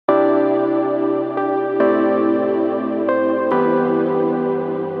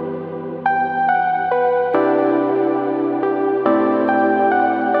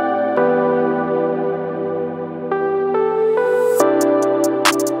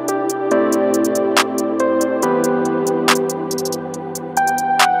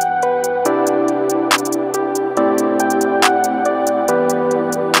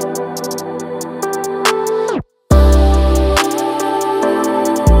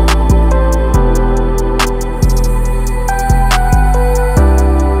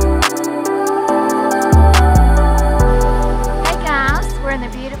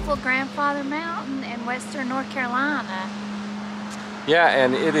Yeah,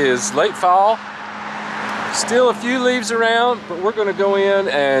 and it is late fall. Still a few leaves around, but we're going to go in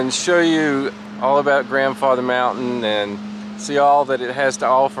and show you all about Grandfather Mountain and see all that it has to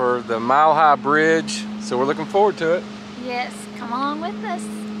offer, the Mile High Bridge. So we're looking forward to it. Yes, come along with us.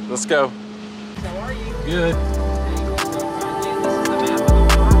 Let's go. How are you? Good.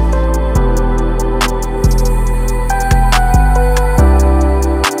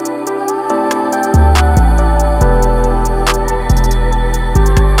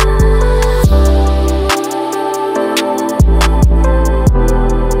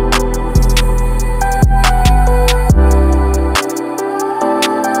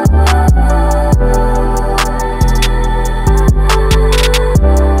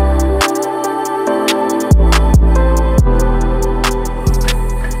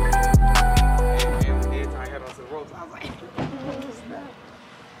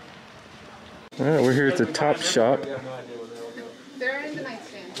 All right, we're here at the Top Shop. They're in the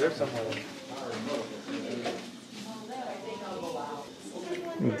nightstand. There's somewhere.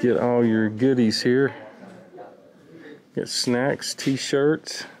 You get all your goodies here. Get snacks,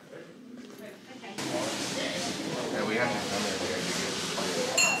 t-shirts.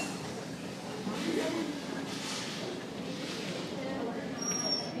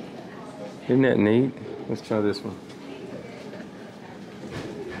 Isn't that neat? Let's try this one.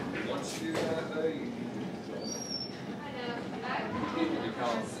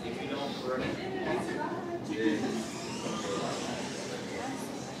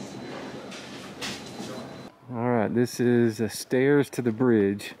 Alright, this is the stairs to the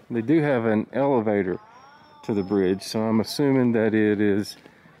bridge. They do have an elevator to the bridge, so I'm assuming that it is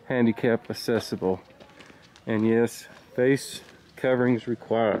handicap accessible. And yes, face coverings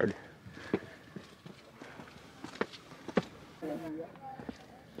required.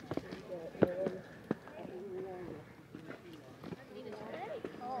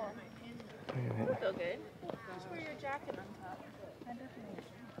 Feel good. Just wear your jacket on top. I definitely.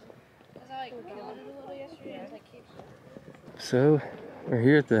 Cause I like peeled it a little yesterday. I was like, keep. So we're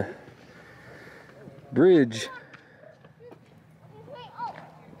here at the bridge.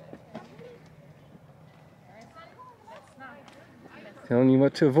 Telling you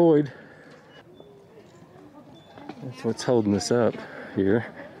what to avoid. That's what's holding us up here.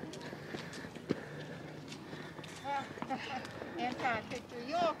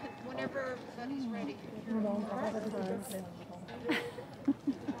 Whenever Sonny's ready.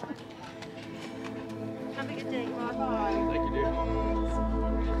 Have a good day. Bye. Thank you, dear.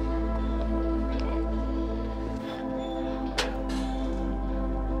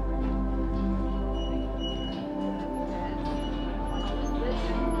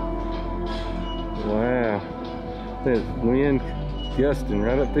 Wow. That wind gusting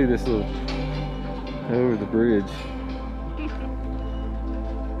right up through this little, over the bridge.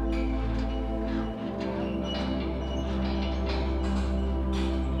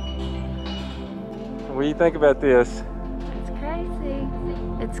 What do you think about this? It's crazy.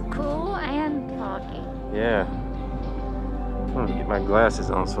 It's cool and foggy. Yeah. I'm gonna get my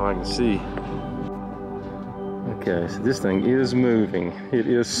glasses on so I can see. Okay, so this thing is moving. It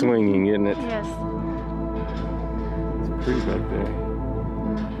is swinging, isn't it? Yes. It's pretty back there.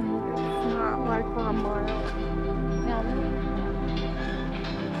 It's not like for a mile.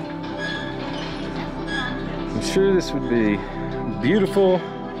 I'm sure this would be beautiful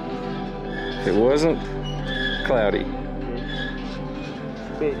if it wasn't cloudy.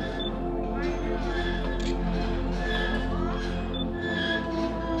 Big.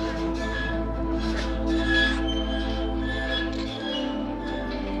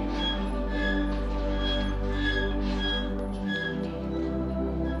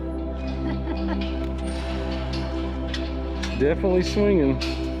 Definitely swinging.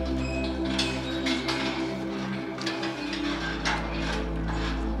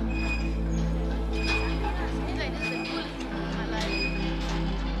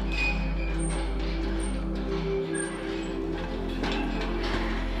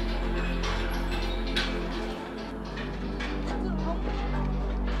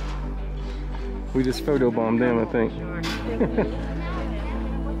 We just photobombed them, I think.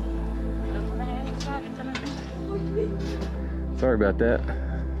 Sorry about that.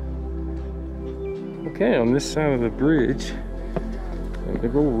 Okay, on this side of the bridge, a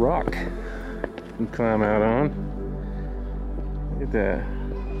big old rock you can climb out on. Look at that.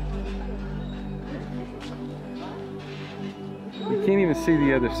 You can't even see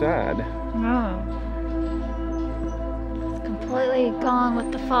the other side. No. It's completely gone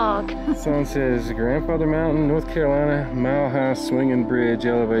with the fog. The sign says Grandfather Mountain, North Carolina, mile high swinging bridge,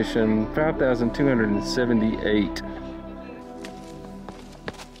 elevation 5,278.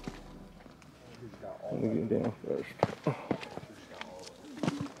 Let me get down first.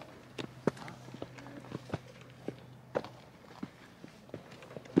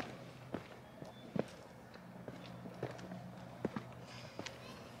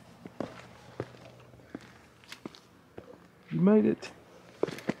 You made it.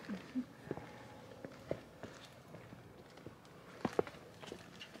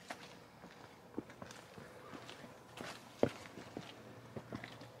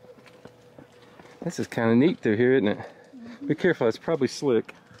 This is kind of neat through here, isn't it? Be careful, it's probably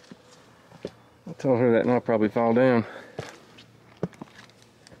slick. I told her that and I'll probably fall down.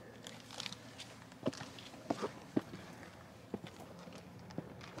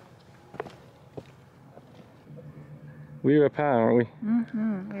 We're up high, aren't we?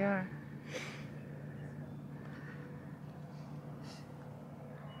 Mm-hmm, we are.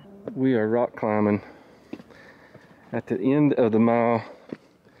 We are rock climbing at the end of the Mile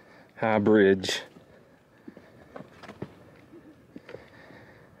High Bridge.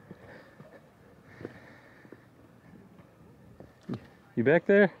 You back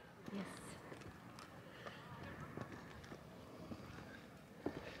there? Yes.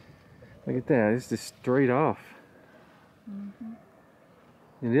 Look at that, it's just straight off.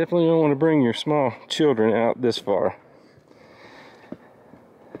 You definitely don't want to bring your small children out this far,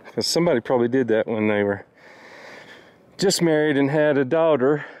 because somebody probably did that when they were just married and had a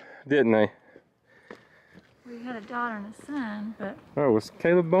daughter, didn't they? We had a daughter and a son, but... Oh, was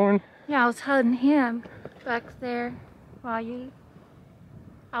Caleb born? Yeah, I was holding him back there while you...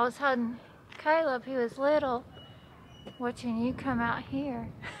 I was holding Caleb, he was little, watching you come out here.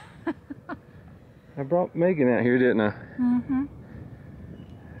 I brought Megan out here, didn't I? Mm-hmm.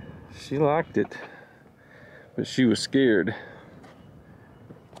 She liked it, but she was scared.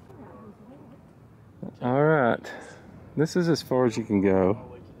 All right, this is as far as you can go,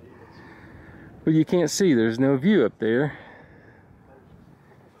 but you can't see, there's no view up there.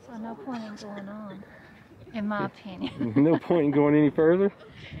 So no point in going on, in my opinion. No point in going any further?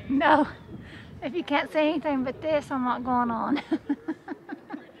 No, if you can't see anything but this, I'm not going on.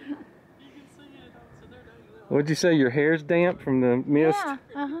 What'd you say, your hair's damp from the mist? Yeah,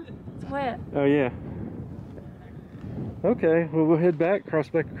 it's wet. Oh yeah. Okay, well we'll head back across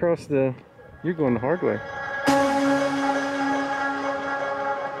the... You're going the hard way.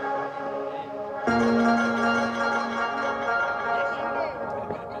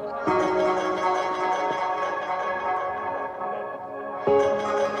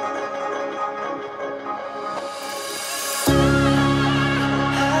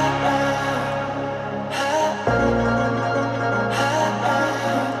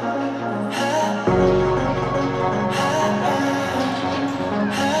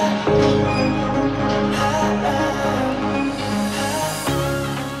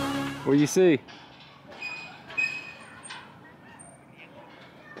 What do you see?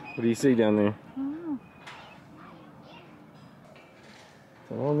 What do you see down there? Oh.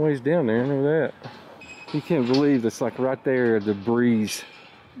 It's a long ways down there, I know that. You can't believe it's like right there the breeze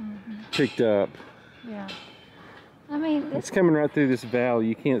picked up. Yeah. I mean, It's coming right through this valley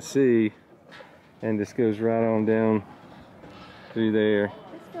you can't see, and this goes right on down through there.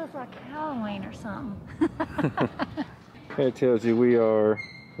 this feels like Halloween or something. It tells you we are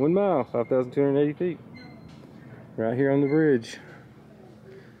 1 mile, 5,280 feet. Right here on the bridge.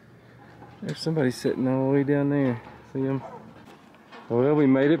 There's somebody sitting all the way down there. See him? Well, we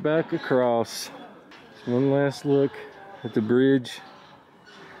made it back across. Just one last look at the bridge.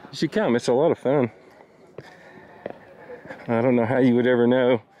 You should come, it's a lot of fun. I don't know how you would ever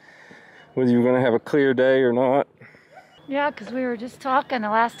know whether you were going to have a clear day or not. Yeah, because we were just talking the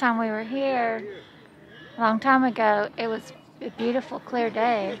last time we were here, a long time ago, it was a beautiful, clear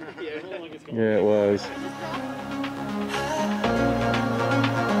day. Yeah, it was.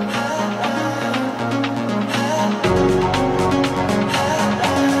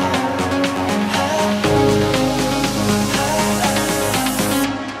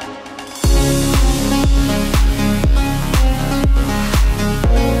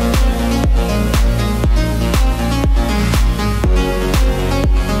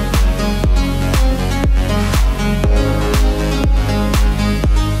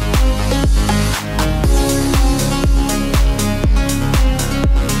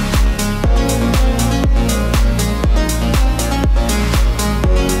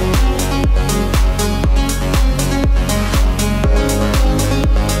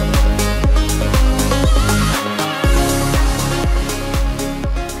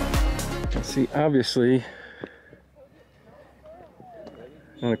 See, obviously,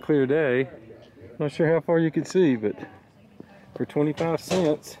 on a clear day, I'm not sure how far you could see, but for 25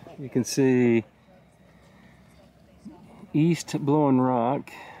 cents, you can see East Blowing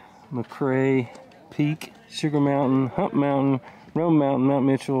Rock, McCrae Peak, Sugar Mountain, Hump Mountain, Rome Mountain, Mount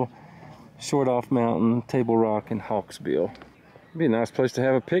Mitchell, Short Off Mountain, Table Rock, and Hawksbill. It'd be a nice place to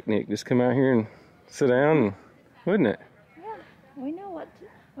have a picnic. Just come out here and sit down, wouldn't it? Yeah, we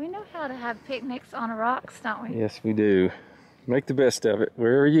know how to have picnics on rocks, don't we? Yes, we do. Make the best of it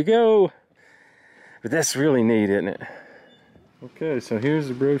wherever you go. But that's really neat, isn't it? Okay, so here's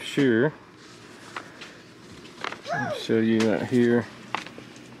the brochure. I'll show you out here.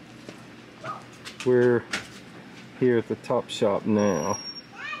 We're here at the Top Shop now.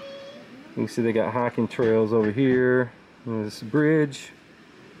 You can see they got hiking trails over here. There's a bridge.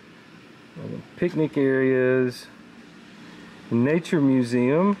 Picnic areas. Nature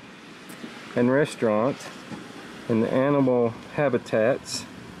museum and restaurant. And the animal habitats.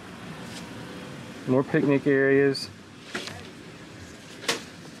 More picnic areas.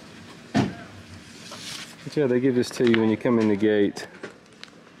 But yeah, they give this to you when you come in the gate.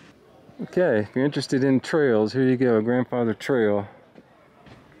 Okay, if you're interested in trails, here you go, Grandfather Trail.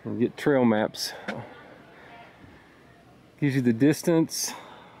 You get trail maps. Gives you the distance.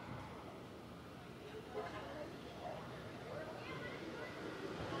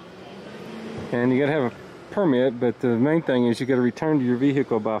 And you gotta have a permit, but the main thing is you gotta return to your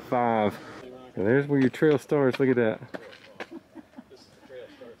vehicle by 5. So there's where your trail starts, look at that.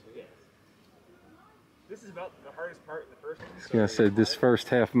 This is about the hardest part in the first one. This guy said this first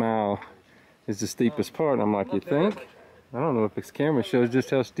half mile is the steepest part. I'm like, you think? I don't know if this camera shows just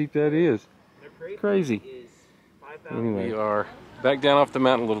how steep that is. Crazy. Anyway, we are back down off the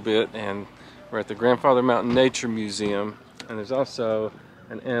mountain a little bit, and we're at the Grandfather Mountain Nature Museum, and there's also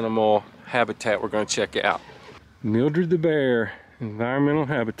an animal habitat we're going to check out. Mildred the Bear Environmental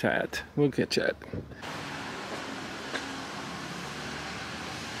Habitat. We'll catch that.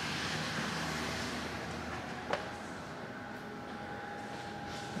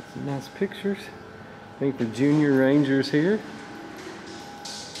 Some nice pictures. I think the junior rangers here.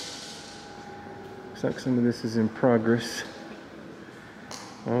 Looks like some of this is in progress.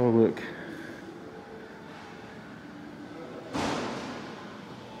 Oh, look.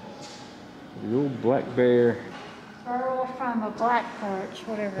 The old black bear. Burl from a black birch,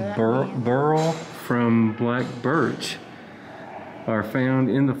 whatever that means. Burl from black birch are found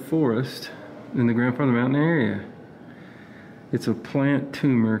in the forest in the Grandfather Mountain area. It's a plant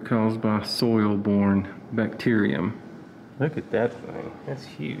tumor caused by soil-borne bacterium. Look at that thing. That's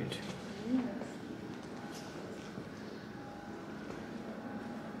huge.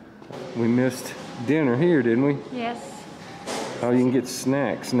 We missed dinner here, didn't we? Yes. Oh, you can get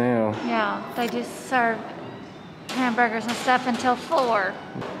snacks now. Yeah, they just serve hamburgers and stuff until 4.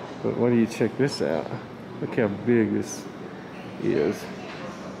 But why do you check this out? Look how big this is.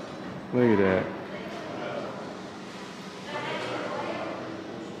 Look at that.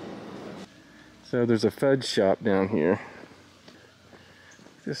 So there's a fudge shop down here.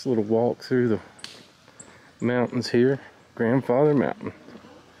 Just a little walk through the mountains here. Grandfather Mountain.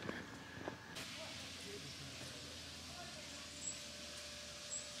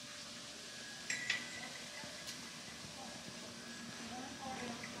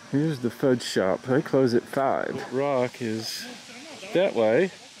 Here's the fudge shop. They close at 5. Rock is that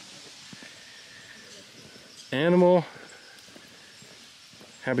way. Animal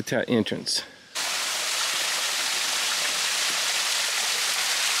habitat entrance.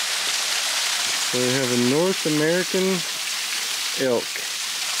 So we have a North American elk.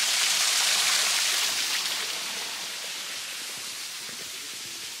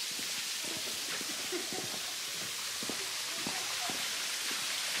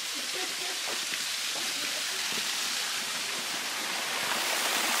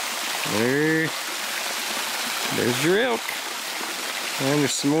 There's your elk. And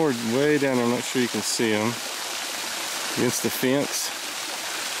there's some more way down there. I'm not sure you can see them against the fence.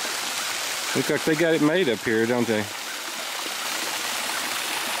 Look like they got it made up here, don't they?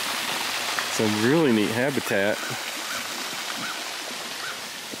 Some really neat habitat.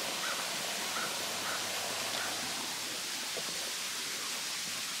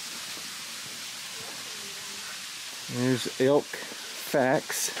 There's elk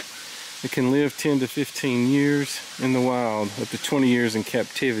facts. It can live 10 to 15 years in the wild, up to 20 years in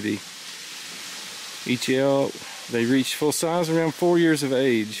captivity. Each elk, they reach full size around 4 years of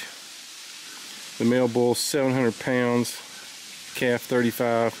age. The male bull 700 pounds, calf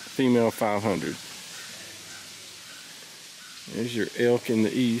 35, female 500. There's your elk in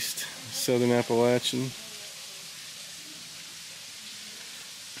the east, southern Appalachian.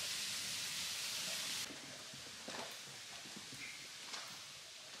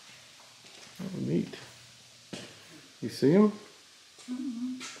 Oh, neat. You see them?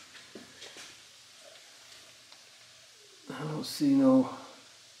 I don't see no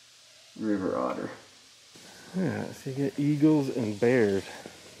river otter. Yeah, so you get eagles and bears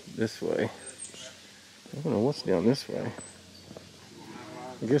this way. I don't know what's down this way.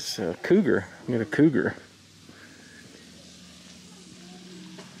 I guess a cougar. I got a cougar.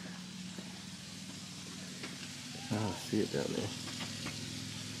 I see it down there.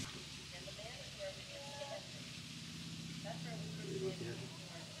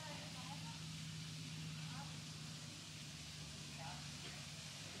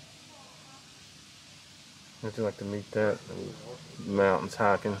 How'd you like to meet that in the mountains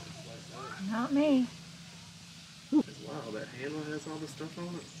hiking? Not me. Wow, that handle has all the stuff on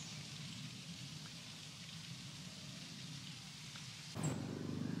it.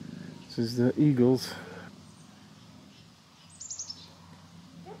 This is the eagles.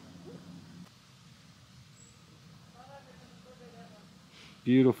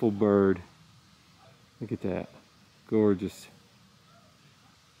 Beautiful bird. Look at that. Gorgeous.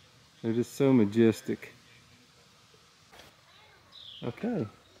 They're just so majestic. Okay.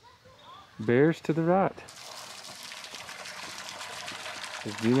 Bears to the right.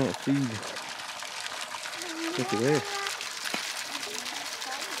 They do not feed. Look at there.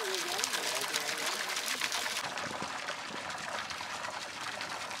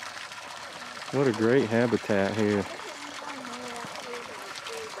 What a great habitat here.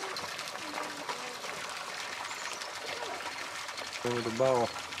 Over the ball.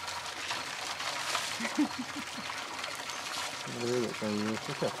 Whatever that thing is.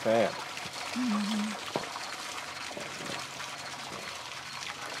 Look how fat.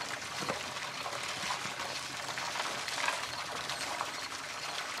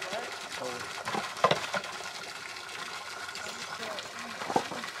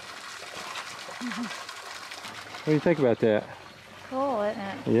 What do you think about that? Cool, isn't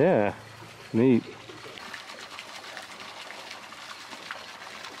it? Yeah, neat.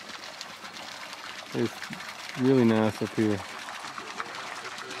 It's really nice up here.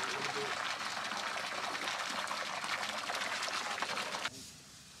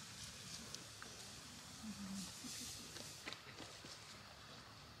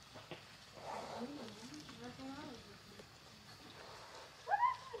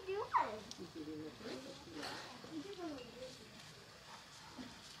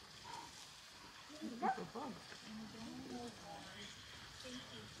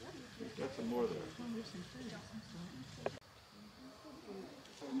 Got some more there.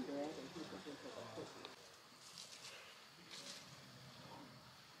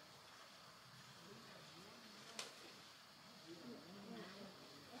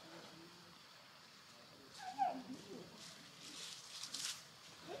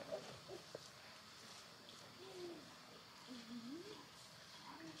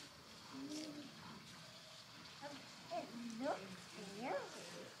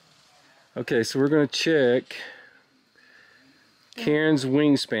 Okay, so we're going to check Karen's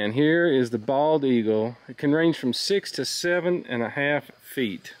wingspan. Here is the bald eagle. It can range from 6 to 7.5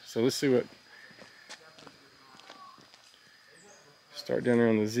 feet. So let's see what. Start down there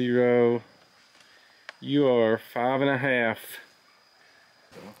on the 0. You are 5.5.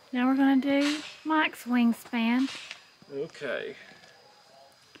 Now we're going to do Mike's wingspan. Okay.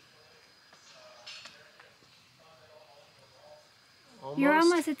 You're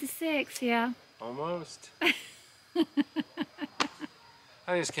almost at the 6, yeah. Almost.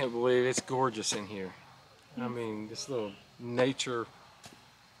 I just can't believe it's gorgeous in here. I mean, this little nature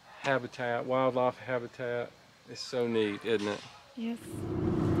habitat, wildlife habitat is so neat, isn't it? Yes.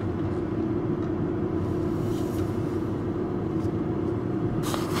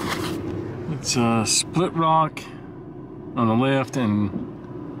 It's Split Rock on the left and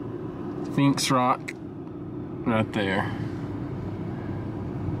Sphinx Rock right there.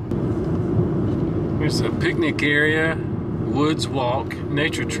 Here's a picnic area, woods walk,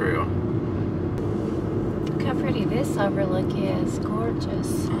 nature trail. Look how pretty this overlook is.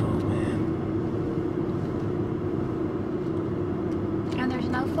 Gorgeous. Oh man. And there's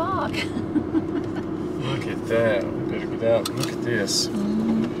no fog. Look at that. We better get out and look at this.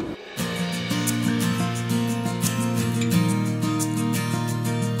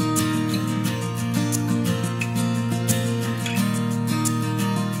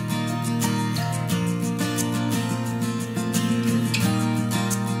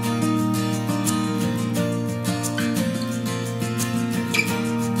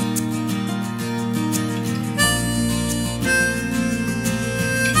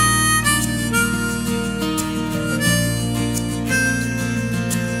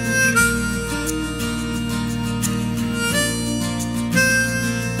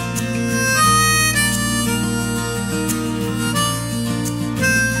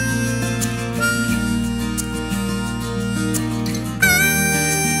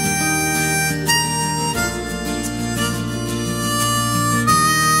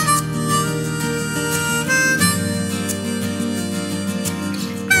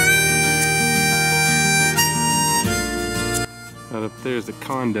 there's the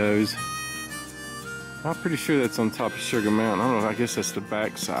condos. I'm pretty sure that's on top of Sugar Mountain. I don't know, I guess that's the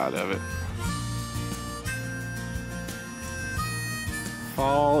back side of it.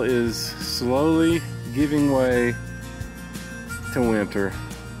 Fall is slowly giving way to winter.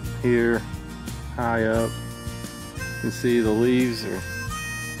 Here, high up, you can see the leaves are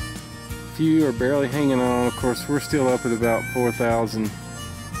few are barely hanging on. Of course, we're still up at about 4,000,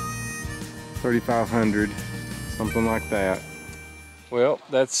 3,500, something like that. Well,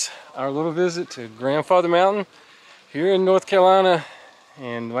 that's our little visit to Grandfather Mountain here in North Carolina.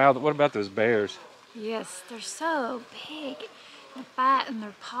 And wow, what about those bears? Yes, they're so big and fat, and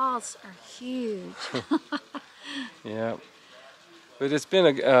their paws are huge. Yeah, but it's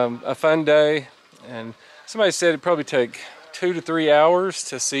been a fun day, and somebody said it'd probably take 2 to 3 hours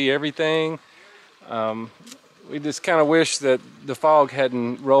to see everything. We just kind of wish that the fog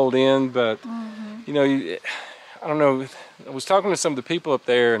hadn't rolled in, but you know, I don't know. I was talking to some of the people up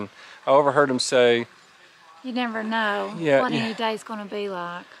there, and I overheard them say, "You never know what any day's going to be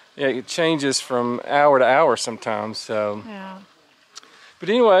like." Yeah, it changes from hour to hour sometimes. So yeah. But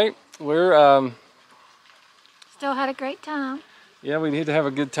anyway, we're still had a great time. Yeah, we need to have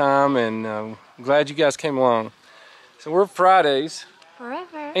a good time, and I'm glad you guys came along. So we're Fridays.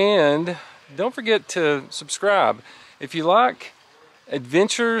 Forever. And don't forget to subscribe. If you like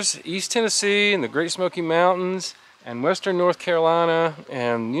adventures, East Tennessee and the Great Smoky Mountains and Western North Carolina,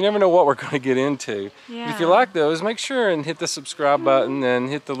 and you never know what we're going to get into. Yeah. But if you like those, make sure and hit the subscribe button and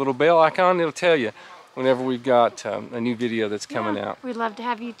hit the little bell icon. It'll tell you whenever we've got a new video that's coming out. We'd love to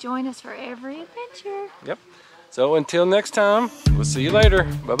have you join us for every adventure. Yep. So until next time, we'll see you later.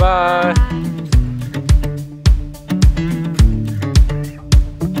 Bye-bye. Bye.